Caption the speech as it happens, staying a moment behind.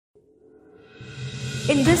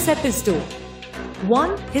In this episode,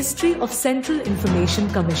 1. History of Central Information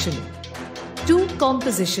Commission. 2.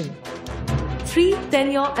 Composition. 3.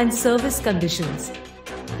 Tenure and service conditions.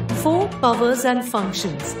 4. Powers and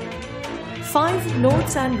functions. 5.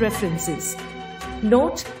 Notes and references.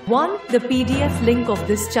 Note 1. The PDF link of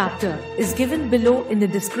this chapter is given below in the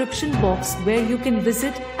description box where you can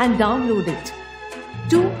visit and download it.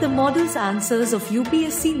 2. The model's answers of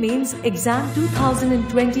UPSC Mains Exam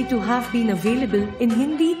 2022 have been available in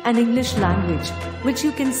Hindi and English language, which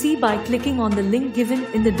you can see by clicking on the link given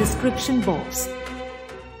in the description box.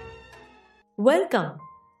 Welcome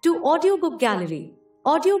to Audiobook Gallery.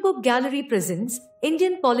 Audiobook Gallery presents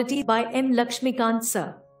Indian Polity by M. Laxmikant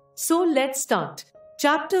sir. So let's start.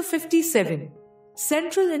 Chapter 57.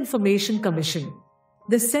 Central Information Commission.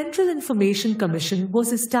 The Central Information Commission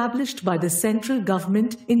was established by the central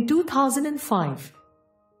government in 2005.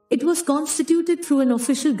 It was constituted through an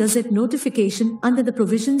official gazette notification under the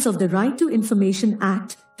provisions of the Right to Information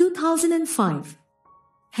Act, 2005.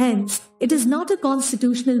 Hence, it is not a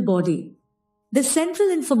constitutional body. The Central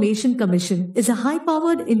Information Commission is a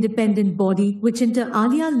high-powered independent body which inter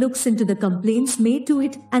alia looks into the complaints made to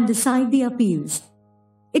it and decide the appeals.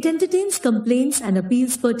 It entertains complaints and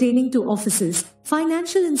appeals pertaining to offices,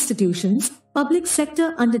 financial institutions, public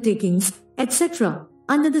sector undertakings, etc.,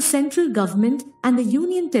 under the central government and the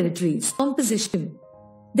union territories. Composition.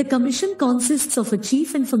 The Commission consists of a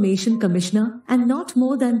Chief Information Commissioner and not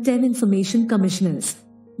more than 10 Information Commissioners.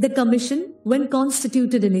 The Commission, when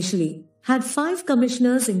constituted initially, had 5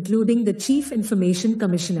 commissioners including the Chief Information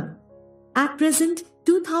Commissioner. At present,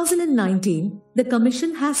 2019, the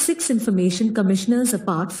Commission has 6 Information Commissioners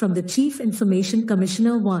apart from the Chief Information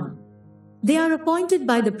Commissioner 1. They are appointed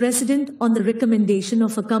by the President on the recommendation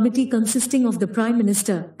of a committee consisting of the Prime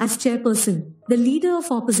Minister as chairperson, the Leader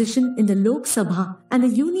of Opposition in the Lok Sabha, and a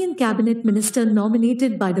Union Cabinet Minister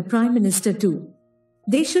nominated by the Prime Minister too.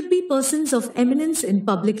 They should be persons of eminence in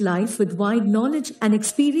public life with wide knowledge and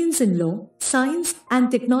experience in law, science and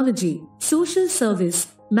technology, social service,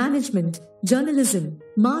 management, journalism,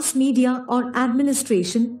 mass media or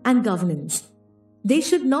administration and governance. They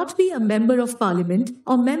should not be a member of parliament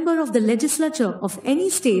or member of the legislature of any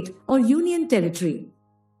state or union territory.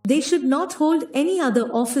 They should not hold any other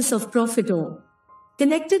office of profit or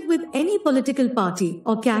connected with any political party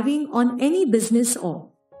or carrying on any business or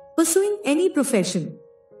pursuing any profession.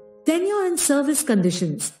 Tenure and service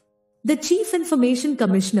conditions. The Chief Information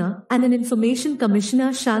Commissioner and an Information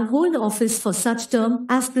Commissioner shall hold office for such term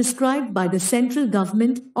as prescribed by the central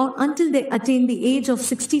government or until they attain the age of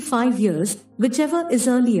 65 years, whichever is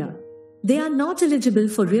earlier. They are not eligible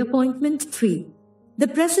for reappointment. 3. The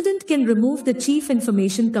President can remove the Chief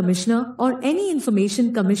Information Commissioner or any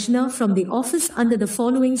Information Commissioner from the office under the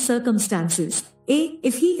following circumstances. A.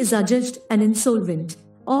 If he is adjudged an insolvent.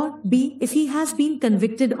 Or B. If he has been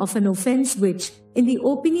convicted of an offence which, in the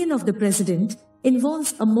opinion of the President,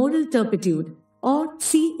 involves a moral turpitude. Or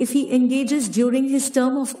C. If he engages during his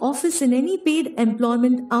term of office in any paid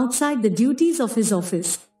employment outside the duties of his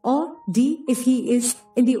office. Or D. If he is,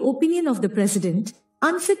 in the opinion of the President,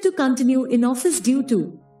 unfit to continue in office due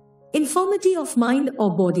to infirmity of mind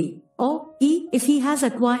or body. Or E. If he has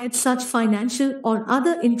acquired such financial or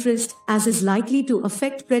other interest as is likely to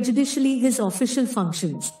affect prejudicially his official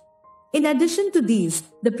functions. In addition to these,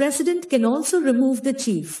 the President can also remove the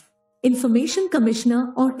Chief Information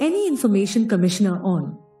Commissioner or any Information Commissioner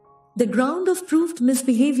on the ground of proved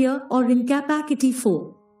misbehavior or incapacity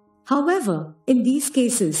for. However, in these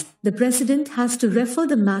cases, the President has to refer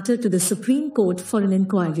the matter to the Supreme Court for an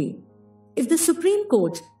inquiry. If the Supreme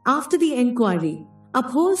Court, after the inquiry,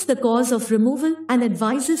 upholds the cause of removal and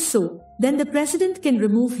advises so, then the President can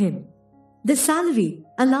remove him. The salary,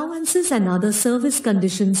 allowances and other service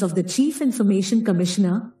conditions of the Chief Information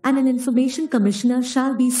Commissioner and an Information Commissioner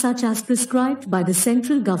shall be such as prescribed by the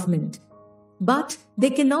central government. But they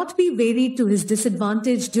cannot be varied to his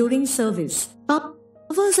disadvantage during service.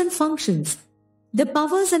 Powers and functions. The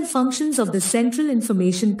powers and functions of the Central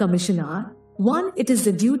Information Commission are: 1. It is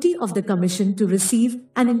the duty of the Commission to receive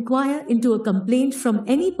and inquire into a complaint from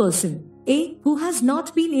any person, A. who has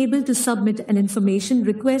not been able to submit an information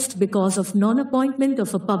request because of non-appointment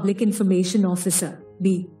of a public information officer,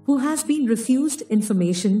 B. who has been refused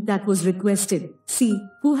information that was requested, C.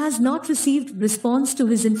 who has not received response to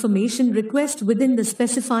his information request within the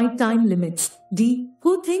specified time limits, D.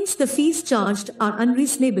 who thinks the fees charged are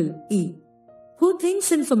unreasonable, E. who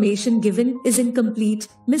thinks information given is incomplete,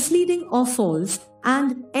 misleading or false,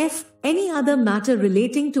 and F. any other matter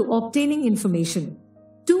relating to obtaining information.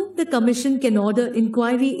 2. The Commission can order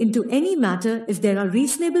inquiry into any matter if there are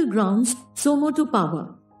reasonable grounds, so motu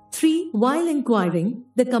power. 3. While inquiring,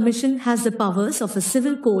 the Commission has the powers of a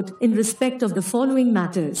civil court in respect of the following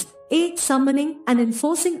matters. A. Summoning and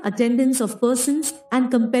enforcing attendance of persons and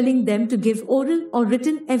compelling them to give oral or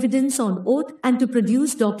written evidence on oath and to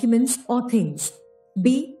produce documents or things.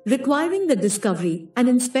 B. Requiring the discovery and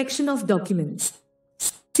inspection of documents.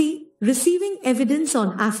 C. Receiving evidence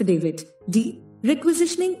on affidavit. D.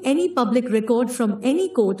 Requisitioning any public record from any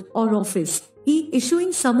court or office. E.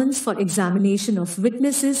 Issuing summons for examination of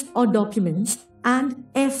witnesses or documents. And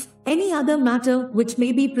F. Any other matter which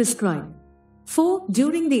may be prescribed. 4.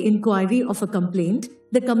 During the inquiry of a complaint,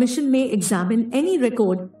 the Commission may examine any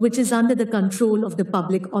record which is under the control of the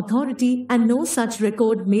public authority and no such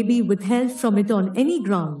record may be withheld from it on any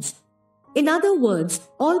grounds. In other words,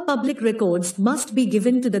 all public records must be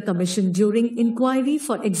given to the Commission during inquiry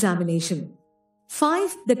for examination.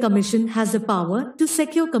 5. The Commission has the power to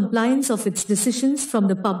secure compliance of its decisions from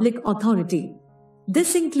the public authority.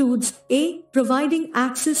 This includes A. Providing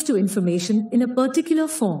access to information in a particular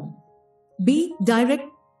form. B.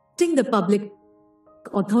 Directing the public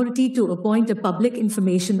authority to appoint a public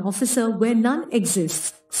information officer where none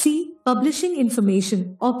exists. C. Publishing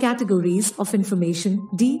information or categories of information.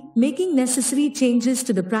 D. Making necessary changes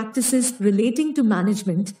to the practices relating to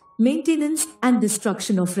management, maintenance and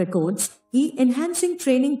destruction of records. E. Enhancing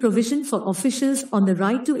training provision for officials on the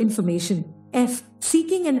right to information. F.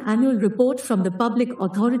 Seeking an annual report from the public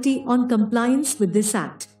authority on compliance with this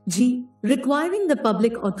Act. G. Requiring the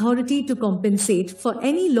public authority to compensate for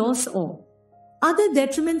any loss or other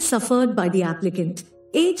detriment suffered by the applicant.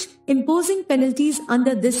 H. Imposing penalties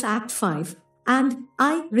under this Act. 5. And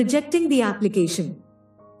I. Rejecting the application.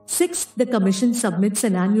 6. The Commission submits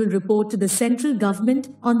an annual report to the central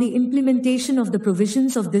government on the implementation of the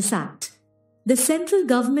provisions of this Act. The central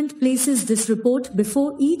government places this report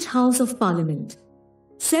before each House of Parliament.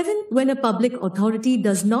 7. When a public authority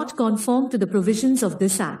does not conform to the provisions of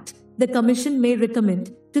this Act, the Commission may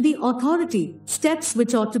recommend to the authority steps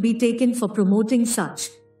which ought to be taken for promoting such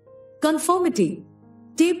conformity.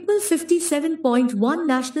 Table 57.1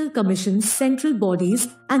 National Commissions, Central Bodies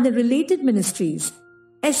and the related ministries.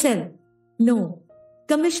 SL. No.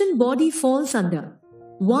 Commission body falls under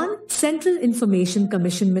 1. Central Information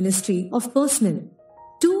Commission, Ministry of Personnel.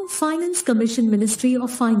 2. Finance Commission, Ministry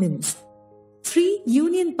of Finance. 3.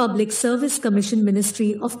 Union Public Service Commission,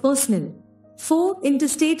 Ministry of Personnel. 4.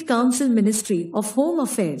 Interstate Council, Ministry of Home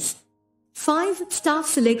Affairs. 5. Staff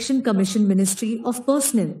Selection Commission, Ministry of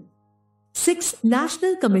Personnel. 6.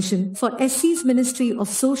 National Commission for SC's, Ministry of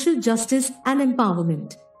Social Justice and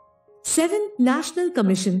Empowerment. 7. National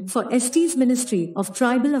Commission for ST's, Ministry of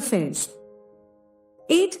Tribal Affairs.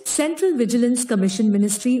 8. Central Vigilance Commission,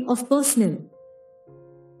 Ministry of Personnel.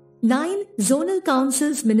 9. Zonal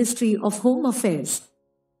Councils, Ministry of Home Affairs.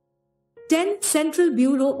 10. Central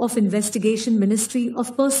Bureau of Investigation, Ministry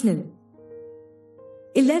of Personnel.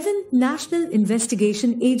 11. National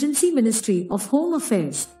Investigation Agency, Ministry of Home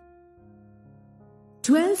Affairs.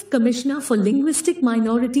 12. Commissioner for Linguistic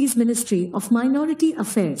Minorities, Ministry of Minority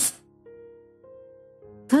Affairs.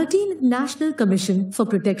 13. National Commission for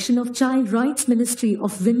Protection of Child Rights, Ministry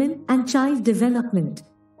of Women and Child Development.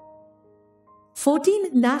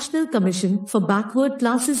 14. National Commission for Backward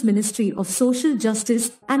Classes, Ministry of Social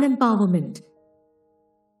Justice and Empowerment.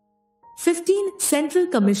 15. Central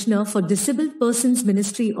Commissioner for Disabled Persons,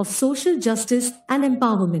 Ministry of Social Justice and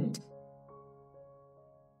Empowerment.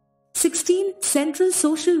 16. Central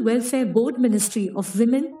Social Welfare Board, Ministry of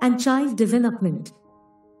Women and Child Development.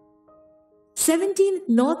 17.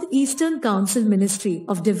 North Eastern Council, Ministry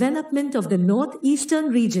of Development of the North Eastern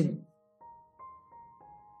Region.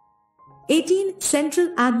 18.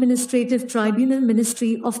 Central Administrative Tribunal,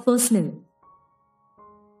 Ministry of Personnel.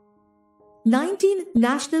 19.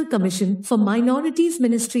 National Commission for Minorities,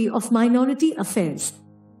 Ministry of Minority Affairs.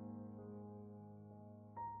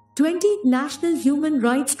 20. National Human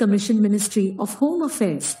Rights Commission, Ministry of Home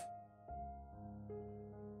Affairs.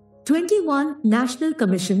 21. National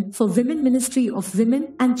Commission for Women, Ministry of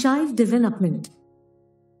Women and Child Development.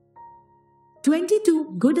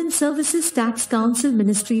 22. Good and Services Tax Council,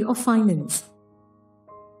 Ministry of Finance.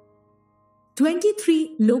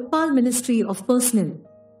 23. Lokpal, Ministry of Personnel.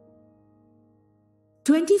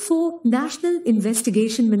 24. National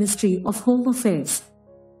Investigation, Ministry of Home Affairs.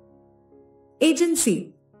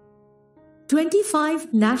 Agency.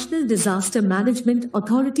 25. National Disaster Management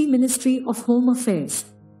Authority, Ministry of Home Affairs.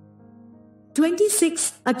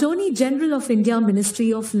 26. Attorney General of India,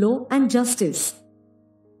 Ministry of Law and Justice.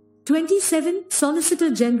 27.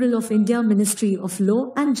 Solicitor General of India, Ministry of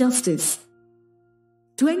Law and Justice.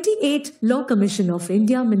 28. Law Commission of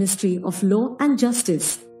India, Ministry of Law and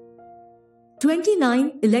Justice.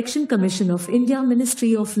 29. Election Commission of India,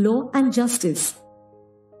 Ministry of Law and Justice.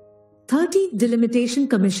 30. Delimitation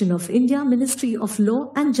Commission of India, Ministry of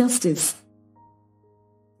Law and Justice.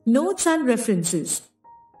 Notes and references.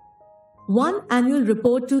 1. Annual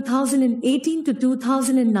Report 2018 to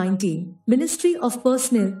 2019, Ministry of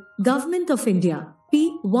Personnel, Government of India,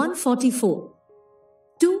 p. 144.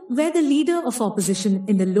 2. Where the leader of opposition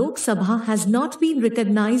in the Lok Sabha has not been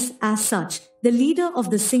recognized as such, the leader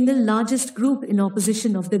of the single largest group in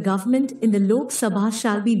opposition of the government in the Lok Sabha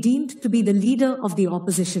shall be deemed to be the leader of the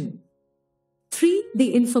opposition. 3.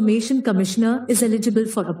 The Information Commissioner is eligible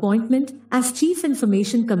for appointment as Chief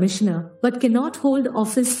Information Commissioner but cannot hold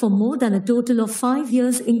office for more than a total of 5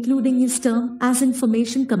 years including his term as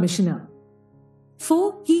Information Commissioner.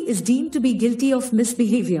 4. He is deemed to be guilty of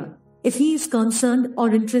misbehavior if he is concerned or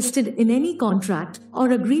interested in any contract or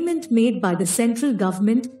agreement made by the central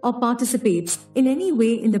government or participates in any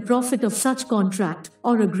way in the profit of such contract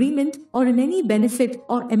or agreement or in any benefit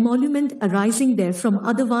or emolument arising therefrom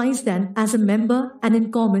otherwise than as a member and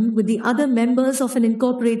in common with the other members of an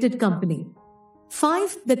incorporated company.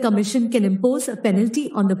 5. The Commission can impose a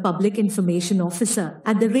penalty on the Public Information Officer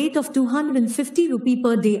at the rate of 250 rupee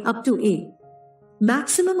per day up to a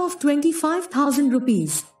maximum of 25,000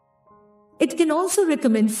 rupees. It can also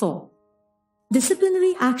recommend for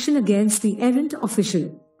disciplinary action against the errant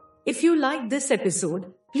official. If you like this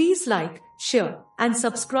episode, please like, share, and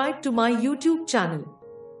subscribe to my YouTube channel.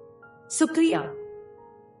 Shukriya.